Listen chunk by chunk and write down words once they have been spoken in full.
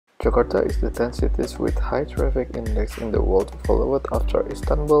Jakarta is the 10th city with high traffic index in the world, followed after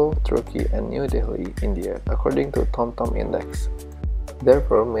Istanbul, Turkey, and New Delhi, India, according to TomTom Index.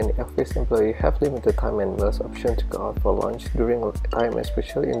 Therefore, many office employees have limited time and meals option to go out for lunch during time,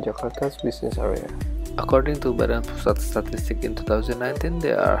 especially in Jakarta's business area. According to Badan Pusat Statistik in 2019,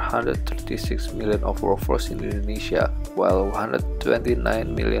 there are 136 million of workforce in Indonesia, while 129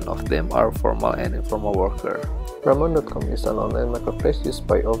 million of them are formal and informal workers. Ramen.com is an online marketplace used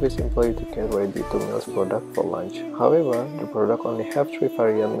by office employees to get ready-to-meal product for lunch. However, the product only have 3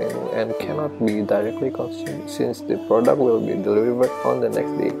 variant menu and cannot be directly consumed since the product will be delivered on the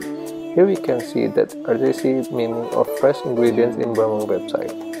next day. Here we can see that urgency meaning of fresh ingredients in Bramang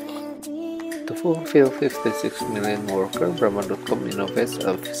website. To fulfill 56 million workers, Ramen.com innovates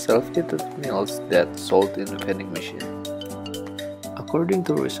a self-heated meals that sold in a vending machine. According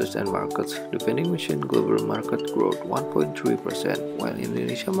to Research and Markets, the vending machine global market growth 1.3%, while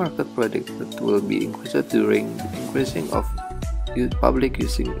Indonesia market predicted will be increased during the increasing of public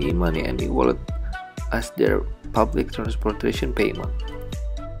using e-money and e-wallet as their public transportation payment.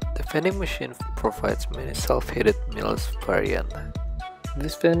 The vending machine provides many self-heated meals variants.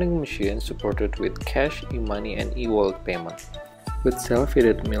 This vending machine supported with cash, e-money, and e-wallet payment. With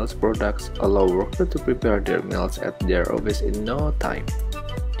self-heated meals products allow workers to prepare their meals at their office in no time.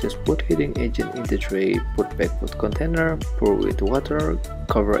 Just put heating agent in the tray, put back food container, pour with water,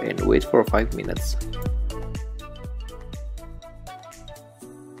 cover and wait for 5 minutes.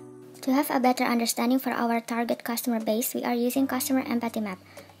 To have a better understanding for our target customer base, we are using customer empathy map.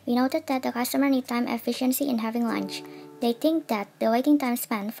 We noted that the customer need time efficiency in having lunch. They think that the waiting time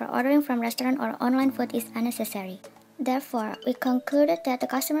spent for ordering from restaurant or online food is unnecessary. Therefore, we concluded that the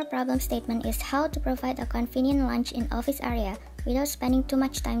customer problem statement is how to provide a convenient lunch in office area without spending too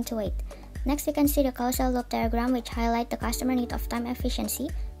much time to wait. Next, you can see the causal loop diagram which highlight the customer need of time efficiency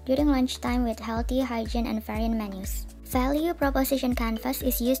during lunchtime with healthy, hygiene, and variant menus. Value proposition canvas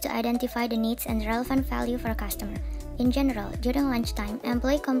is used to identify the needs and relevant value for a customer. In general, during lunchtime,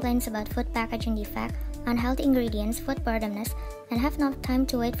 employee complains about food packaging defect, unhealthy ingredients, food burdeness, and have no time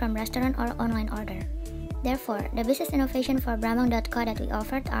to wait from restaurant or online order. Therefore, the business innovation for Bramang.co that we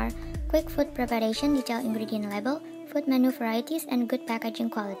offered are quick food preparation, detailed ingredient label, food menu varieties, and good packaging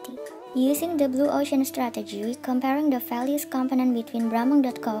quality. Using the blue ocean strategy, comparing the values component between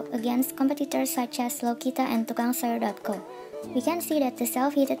Bramang.co against competitors such as Lokita and Tukangsayor.co, we can see that the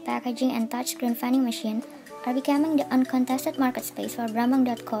self-heated packaging and touchscreen vending machine are becoming the uncontested market space for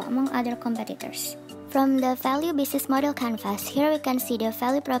Bramang.co among other competitors. From the value business model canvas, here we can see the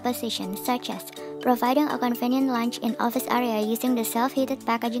value proposition such as providing a convenient lunch in office area using the self-heated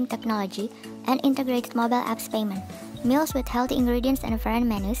packaging technology and integrated mobile apps payment, meals with healthy ingredients and variant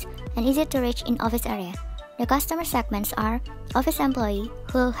menus, and easy to reach in office area. The customer segments are office employee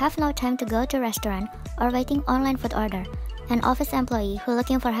who have no time to go to restaurant or waiting online food order, and office employee who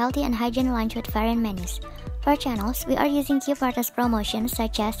looking for healthy and hygiene lunch with variant menus. For channels, we are using key partners promotions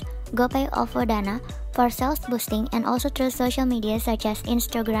such as GoPay, OVO, Dana for sales boosting and also through social media such as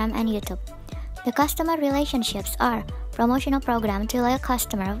Instagram and YouTube. The customer relationships are promotional program to loyal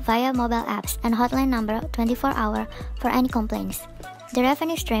customer via mobile apps and hotline number 24-hour for any complaints. The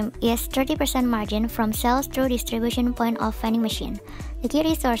revenue stream is 30% margin from sales through distribution point of vending machine. The key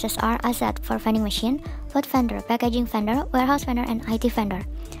resources are asset for vending machine, food vendor, packaging vendor, warehouse vendor, and IT vendor.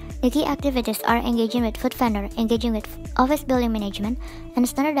 The key activities are engaging with food vendor, engaging with office building management, and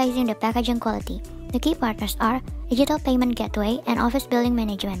standardizing the packaging quality. The key partners are digital payment gateway and office building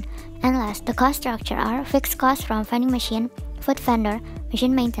management. And last, the cost structure are fixed costs from vending machine, food vendor,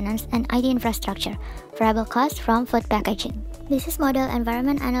 machine maintenance, and IT infrastructure, variable costs from food packaging. Business model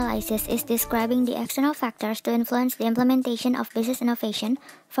environment analysis is describing the external factors to influence the implementation of business innovation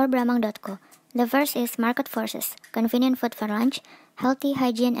for Bramang.co. The first is market forces, convenient food for lunch, healthy,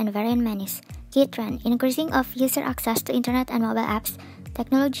 hygiene, and variant menus. Key trend, increasing of user access to internet and mobile apps,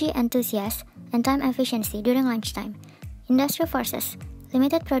 technology enthusiasts, and time efficiency during lunchtime. Industry forces,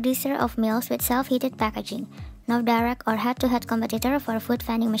 limited producer of meals with self-heated packaging, no direct or head-to-head competitor for food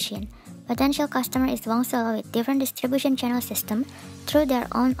vending machine. Potential customer is Wong Solo with different distribution channel system through their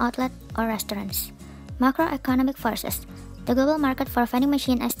own outlet or restaurants. Macroeconomic forces, the global market for vending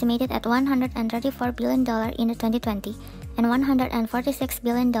machine estimated at $134 billion in 2020 and $146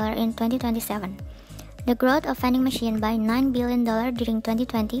 billion in 2027. The growth of vending machine by $9 billion during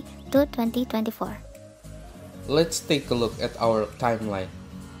 2020 to 2024. Let's take a look at our timeline.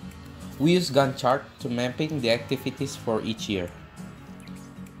 We use Gantt chart to mapping the activities for each year.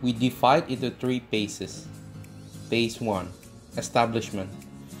 We divide into 3 phases. Phase 1. Establishment.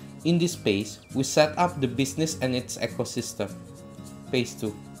 In this phase, we set up the business and its ecosystem. Phase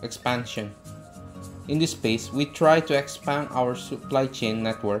 2, Expansion. In this phase, we try to expand our supply chain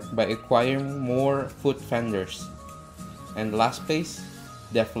network by acquiring more food vendors. And last phase,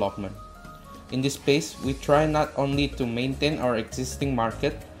 Development. In this phase, we try not only to maintain our existing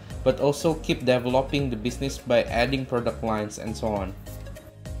market, but also keep developing the business by adding product lines and so on.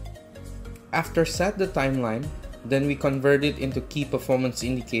 After set the timeline, then we convert it into key performance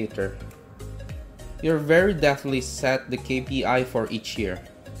indicator. You're very deftly set the KPI for each year.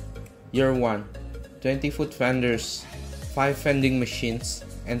 Year 1, 20 food vendors, 5 vending machines,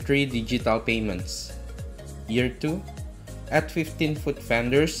 and 3 digital payments. Year 2, add 15 food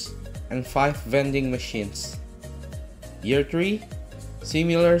vendors and 5 vending machines. Year 3,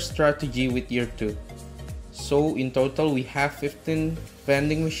 similar strategy with year 2. So in total we have 15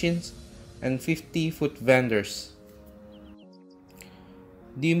 vending machines and 50 food vendors.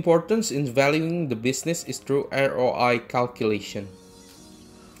 The importance in valuing the business is through ROI calculation.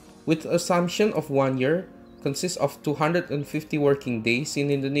 With assumption of 1 year consists of 250 working days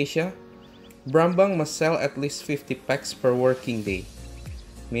in Indonesia, Brambang must sell at least 50 packs per working day.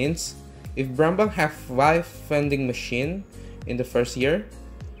 Means, if Brambang have 5 vending machine in the first year,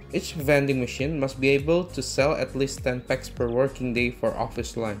 each vending machine must be able to sell at least 10 packs per working day for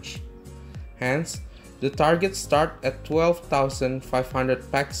office lunch. Hence, the target start at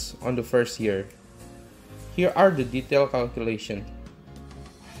 12,500 packs on the first year. Here are the detailed calculation.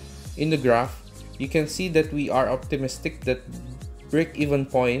 In the graph, you can see that we are optimistic that break-even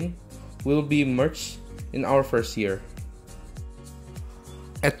point will be merged in our first year.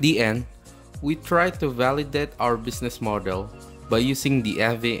 At the end, we try to validate our business model by using the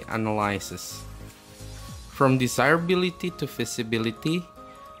EVA analysis. From desirability to feasibility,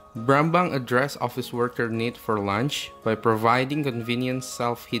 Brambang address office worker need for lunch by providing convenient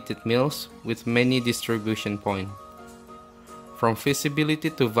self-heated meals with many distribution points. From feasibility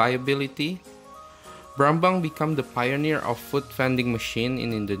to viability, Brambang become the pioneer of food vending machine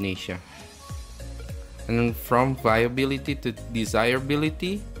in Indonesia. And from viability to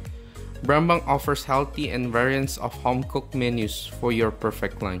desirability, Brambang offers healthy and variants of home-cooked menus for your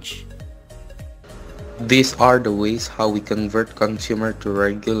perfect lunch. These are the ways how we convert consumer to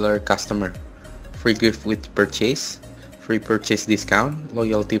regular customer. Free gift with purchase, free purchase discount,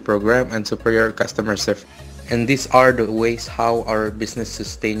 loyalty program, and superior customer service. And these are the ways how our business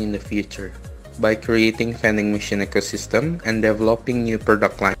sustain in the future, by creating vending machine ecosystem and developing new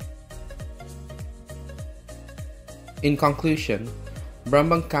product line. In conclusion,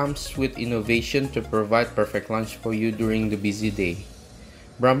 Brambang comes with innovation to provide perfect lunch for you during the busy day.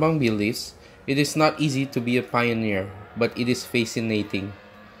 Brambang believes it is not easy to be a pioneer, but it is fascinating.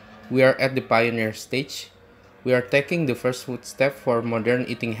 We are at the pioneer stage. We are taking the first footstep for modern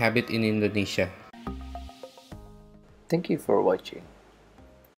eating habit in Indonesia. Thank you for watching.